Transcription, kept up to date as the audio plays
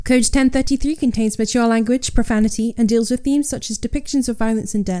Code 1033 contains mature language, profanity, and deals with themes such as depictions of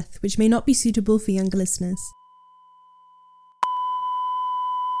violence and death, which may not be suitable for younger listeners.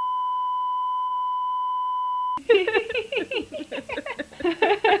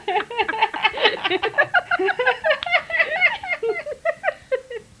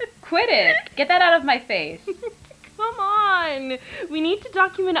 Quit it! Get that out of my face. Come on! We need to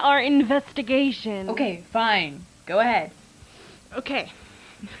document our investigation. Okay, fine. Go ahead. Okay.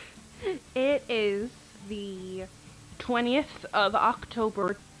 It is the 20th of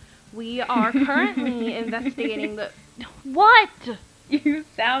October. We are currently investigating the... What? You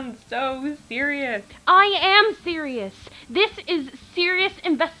sound so serious. I am serious. This is serious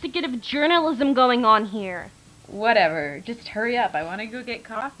investigative journalism going on here. Whatever. Just hurry up. I want to go get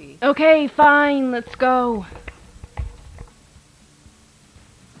coffee. Okay, fine. Let's go.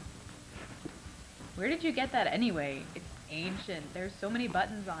 Where did you get that anyway? It's ancient. There's so many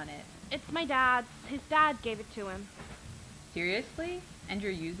buttons on it. It's my dad's. His dad gave it to him. Seriously? And you're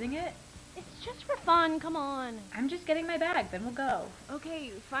using it? It's just for fun. Come on. I'm just getting my bag. Then we'll go. Okay,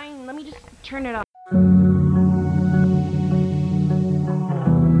 fine. Let me just turn it off.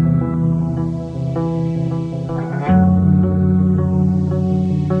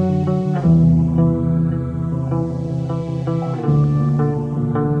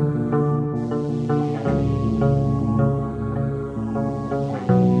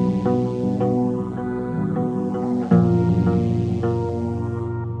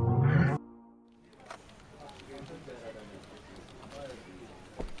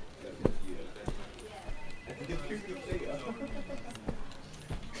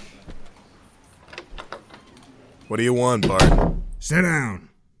 What do you want, Bart? Sit down.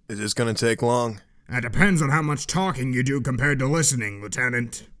 Is this gonna take long? That depends on how much talking you do compared to listening,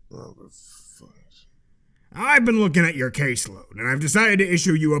 Lieutenant. Oh, fuck. I've been looking at your caseload, and I've decided to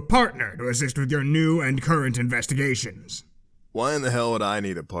issue you a partner to assist with your new and current investigations. Why in the hell would I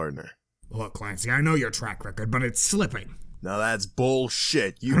need a partner? Look, Clancy, I know your track record, but it's slipping. Now that's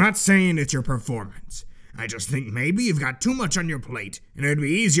bullshit. I'm not saying it's your performance. I just think maybe you've got too much on your plate, and it'd be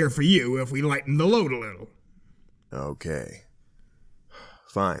easier for you if we lightened the load a little. Okay.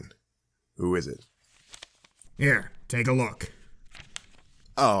 Fine. Who is it? Here, take a look.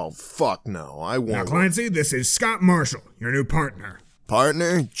 Oh, fuck no. I won't. Now, Clancy, this is Scott Marshall, your new partner.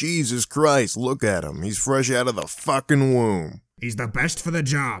 Partner? Jesus Christ, look at him. He's fresh out of the fucking womb. He's the best for the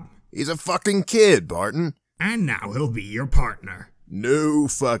job. He's a fucking kid, Barton. And now he'll be your partner. No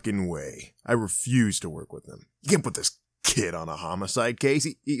fucking way. I refuse to work with him. You can't put this kid on a homicide case.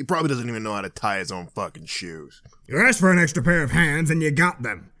 He probably doesn't even know how to tie his own fucking shoes. You asked for an extra pair of hands and you got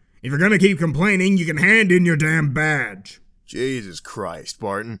them. If you're gonna keep complaining, you can hand in your damn badge. Jesus Christ,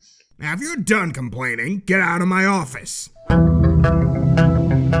 Barton. Now, if you're done complaining, get out of my office.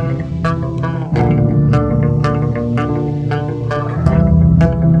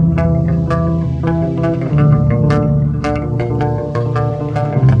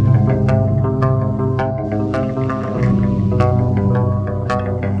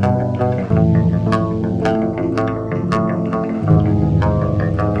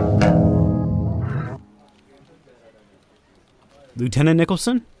 Lieutenant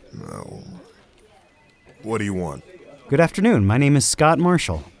Nicholson? No. What do you want? Good afternoon. My name is Scott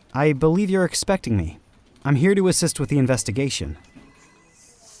Marshall. I believe you're expecting me. I'm here to assist with the investigation.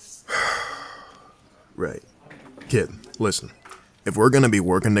 Right. Kid, listen. If we're gonna be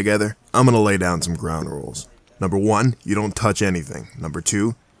working together, I'm gonna lay down some ground rules. Number 1, you don't touch anything. Number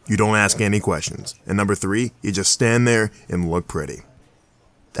 2, you don't ask any questions. And number 3, you just stand there and look pretty.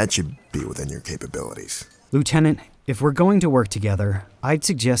 That should be within your capabilities. Lieutenant, if we're going to work together, I'd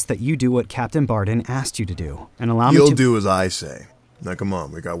suggest that you do what Captain Barton asked you to do, and allow me to— You'll do as I say. Now come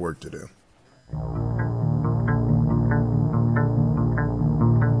on, we got work to do.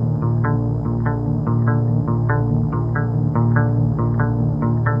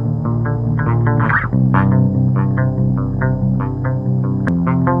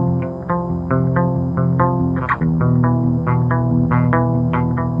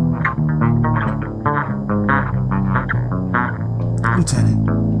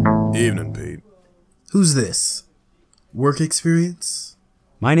 Lieutenant. Evening, Pete. Who's this? Work experience?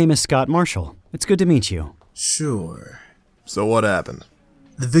 My name is Scott Marshall. It's good to meet you. Sure. So what happened?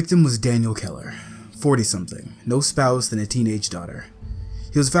 The victim was Daniel Keller, 40-something, no spouse and a teenage daughter.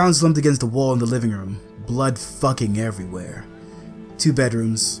 He was found slumped against the wall in the living room, blood fucking everywhere. 2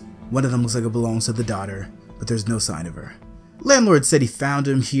 bedrooms, one of them looks like it belongs to the daughter, but there's no sign of her. Landlord said he found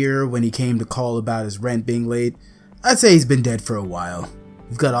him here when he came to call about his rent being late. I'd say he's been dead for a while.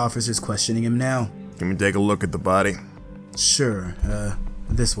 We've got officers questioning him now. Can we take a look at the body? Sure,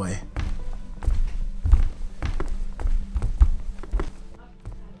 This way.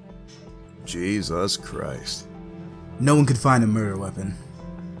 Jesus Christ. No one could find a murder weapon.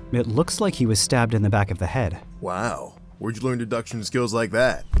 It looks like he was stabbed in the back of the head. Wow. Where'd you learn deduction skills like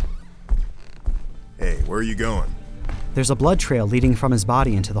that? Hey, where are you going? There's a blood trail leading from his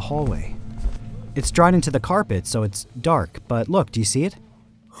body into the hallway. It's dried into the carpet, so it's dark, but look, do you see it?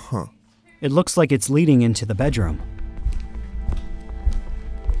 Huh. It looks like it's leading into the bedroom.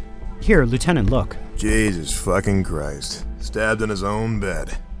 Here, Lieutenant, look. Jesus fucking Christ. Stabbed in his own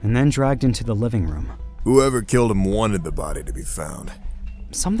bed. And then dragged into the living room. Whoever killed him wanted the body to be found.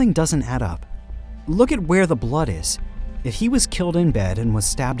 Something doesn't add up. Look at where the blood is. If he was killed in bed and was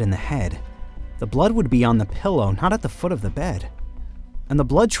stabbed in the head, the blood would be on the pillow, not at the foot of the bed. And the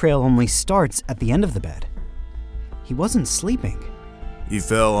blood trail only starts at the end of the bed. He wasn't sleeping. He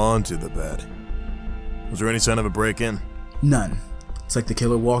fell onto the bed. Was there any sign of a break-in? None. It's like the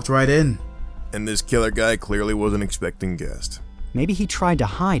killer walked right in. And this killer guy clearly wasn't expecting guests. Maybe he tried to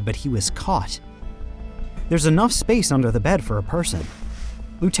hide, but he was caught. There's enough space under the bed for a person.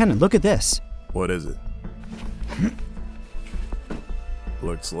 Lieutenant, look at this. What is it?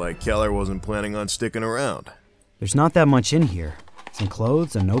 Looks like Keller wasn't planning on sticking around. There's not that much in here. Some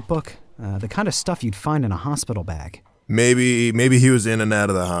clothes, a notebook, the kind of stuff you'd find in a hospital bag. Maybe he was in and out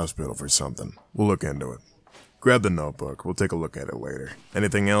of the hospital for something. We'll look into it. Grab the notebook. We'll take a look at it later.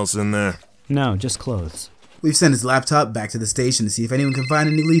 Anything else in there? No, just clothes. We've sent his laptop back to the station to see if anyone can find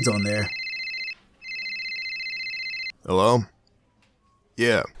any leads on there. Hello?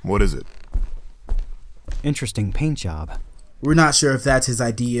 Yeah, what is it? Interesting paint job. We're not sure if that's his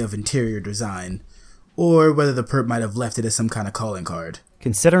idea of interior design, or whether the perp might have left it as some kind of calling card.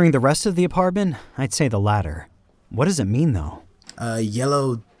 Considering the rest of the apartment, I'd say the latter. What does it mean, though? A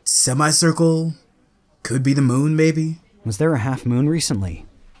yellow semicircle? Could be the moon, maybe? Was there a half moon recently?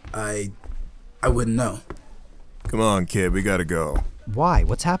 I wouldn't know. Come on, kid, we gotta go. Why?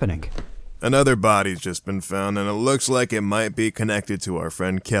 What's happening? Another body's just been found, and it looks like it might be connected to our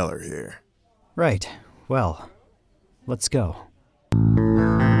friend Keller here. Right. Well, let's go.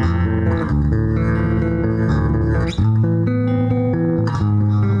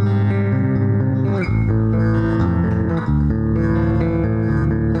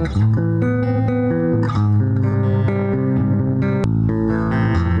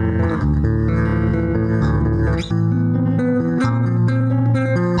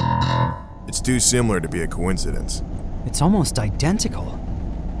 It's too similar to be a coincidence. It's almost identical.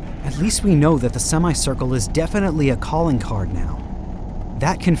 At least we know that the semicircle is definitely a calling card now.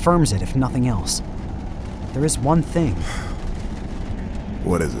 That confirms it, if nothing else. There is one thing.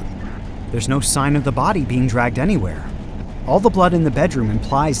 What is it? There's no sign of the body being dragged anywhere. All the blood in the bedroom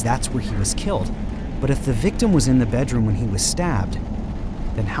implies that's where he was killed. But if the victim was in the bedroom when he was stabbed,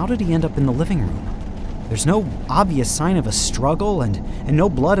 then how did he end up in the living room? There's no obvious sign of a struggle and no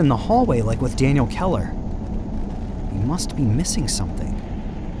blood in the hallway like with Daniel Keller. He must be missing something.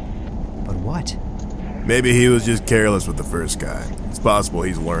 But what? Maybe he was just careless with the first guy. It's possible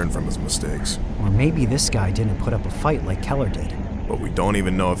he's learned from his mistakes. Or maybe this guy didn't put up a fight like Keller did. But we don't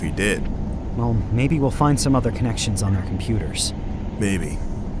even know if he did. Well, maybe we'll find some other connections on their computers. Maybe.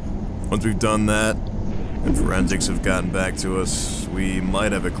 Once we've done that, and forensics have gotten back to us, we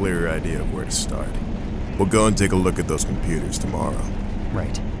might have a clearer idea of where to start. We'll go and take a look at those computers tomorrow.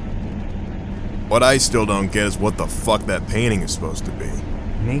 Right. What I still don't get is what the fuck that painting is supposed to be.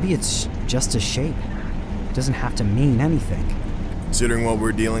 Maybe it's just a shape. It doesn't have to mean anything. Considering what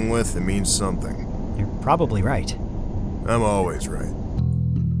we're dealing with, it means something. You're probably right. I'm always right.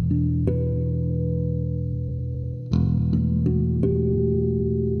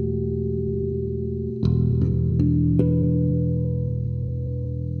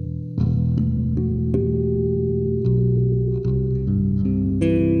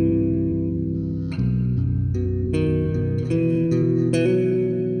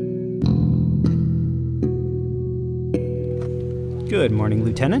 Good morning,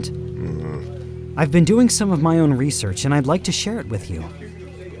 Lieutenant. I've been doing some of my own research, and I'd like to share it with you.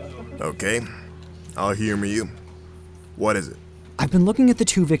 Okay, I'll humor you. What is it? I've been looking at the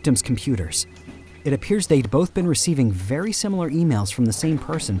two victims' computers. It appears they'd both been receiving very similar emails from the same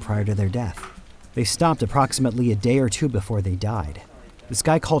person prior to their death. They stopped approximately a day or two before they died. This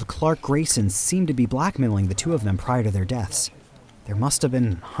guy called Clark Grayson seemed to be blackmailing the two of them prior to their deaths. There must have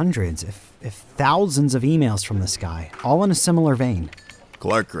been hundreds, if thousands of emails from this guy, all in a similar vein.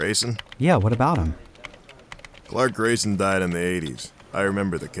 Clark Grayson? Yeah, what about him? Clark Grayson died in the 80s. I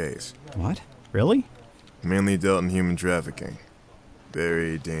remember the case. What? Really? Mainly dealt in human trafficking.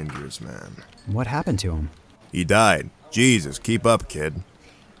 Very dangerous man. What happened to him? He died. Jesus, keep up, kid.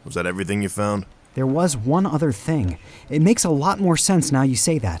 Was that everything you found? There was one other thing. It makes a lot more sense now you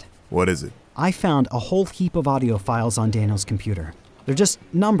say that. What is it? I found a whole heap of audio files on Daniel's computer. They're just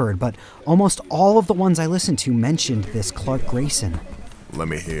numbered, but almost all of the ones I listened to mentioned this Clark Grayson. Let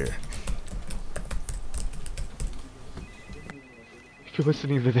me hear. If you're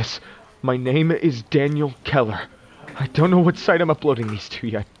listening to this, my name is Daniel Keller. I don't know what site I'm uploading these to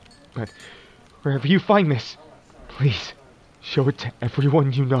yet, but wherever you find this, please show it to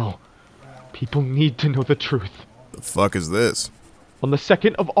everyone you know. People need to know the truth. The fuck is this? On the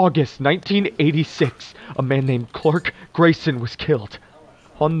 2nd of August, 1986, a man named Clark Grayson was killed.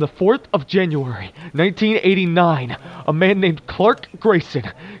 On the 4th of January, 1989, a man named Clark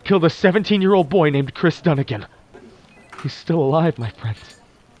Grayson killed a 17-year-old boy named Chris Dunnigan. He's still alive, my friends.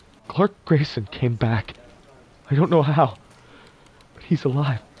 Clark Grayson came back. I don't know how, but he's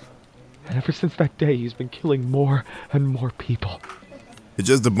alive. And ever since that day, he's been killing more and more people. It's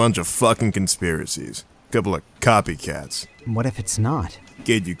just a bunch of fucking conspiracies. Couple of copycats. What if it's not?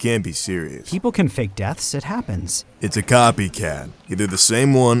 Kid, you can't be serious. People can fake deaths, it happens. It's a copycat. Either the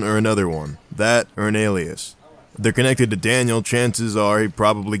same one or another one. That or an alias. If they're connected to Daniel, chances are he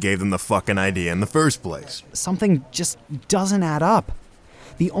probably gave them the fucking idea in the first place. Something just doesn't add up.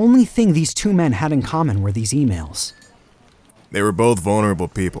 The only thing these two men had in common were these emails. They were both vulnerable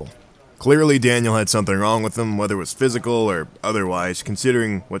people. Clearly Daniel had something wrong with him, whether it was physical or otherwise,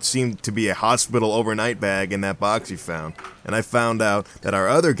 considering what seemed to be a hospital overnight bag in that box he found. And I found out that our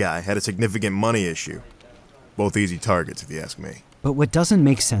other guy had a significant money issue. Both easy targets, if you ask me. But what doesn't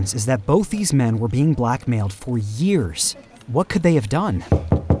make sense is that both these men were being blackmailed for years. What could they have done?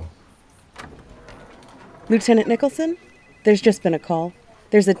 Lieutenant Nicholson? There's just been a call.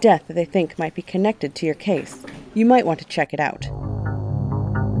 There's a death that they think might be connected to your case. You might want to check it out.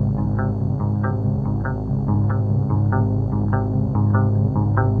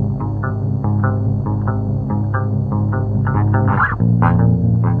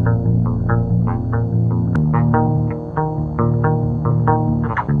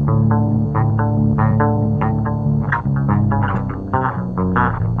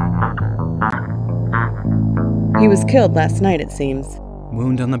 He was killed last night, it seems.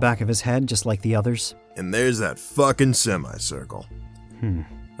 Wound on the back of his head, just like the others? And there's that fucking semicircle.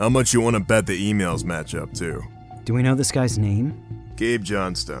 How much you want to bet the emails match up to? Do we know this guy's name? Gabe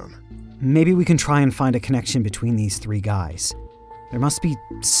Johnstone. Maybe we can try and find a connection between these three guys. There must be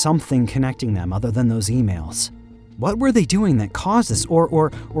something connecting them other than those emails. What were they doing that caused this, or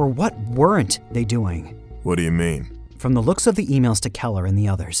what weren't they doing? What do you mean? From the looks of the emails to Keller and the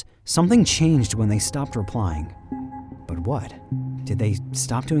others, something changed when they stopped replying. But what? Did they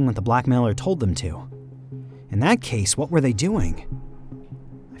stop doing what the blackmailer told them to? In that case, what were they doing?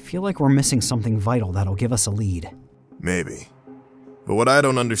 I feel like we're missing something vital that'll give us a lead. Maybe. But what I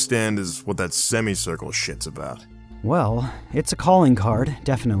don't understand is what that semicircle shit's about. Well, it's a calling card,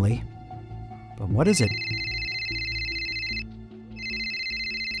 definitely. But what is it?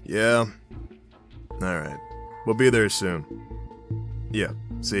 Yeah. Alright. We'll be there soon. Yeah,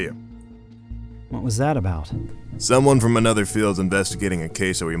 see you. What was that about? Someone from another field's investigating a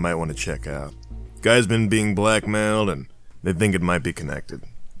case that we might want to check out. Guy's been being blackmailed, and they think it might be connected.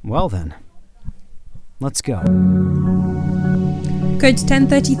 Well then, let's go. Code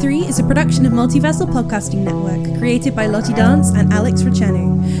 1033 is a production of Multiversal Podcasting Network, created by Lottie Dance and Alex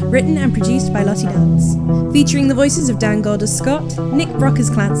Ricciano, written and produced by Lottie Dance. Featuring the voices of Dan Gold as Scott, Nick Brock as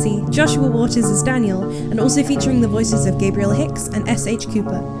Clancy, Joshua Waters as Daniel, and also featuring the voices of Gabriel Hicks and S.H.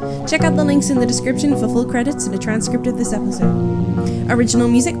 Cooper. Check out the links in the description for full credits and a transcript of this episode. Original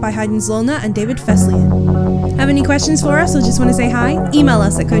music by Hayden Zlolna and David Feslian. Have any questions for us or just want to say hi? Email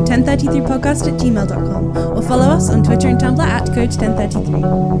us at code1033podcast@gmail.com or follow us on Twitter and Tumblr at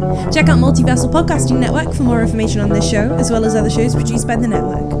code1033. Check out Multiversal Podcasting Network for more information on this show, as well as other shows produced by the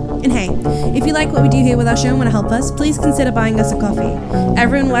network. And hey, if you like what we do here with our show and want to help us, please consider buying us a coffee.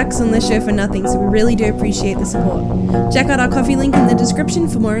 Everyone works on this show for nothing, so we really do appreciate the support. Check out our coffee link in the description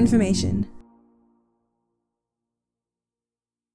for more information.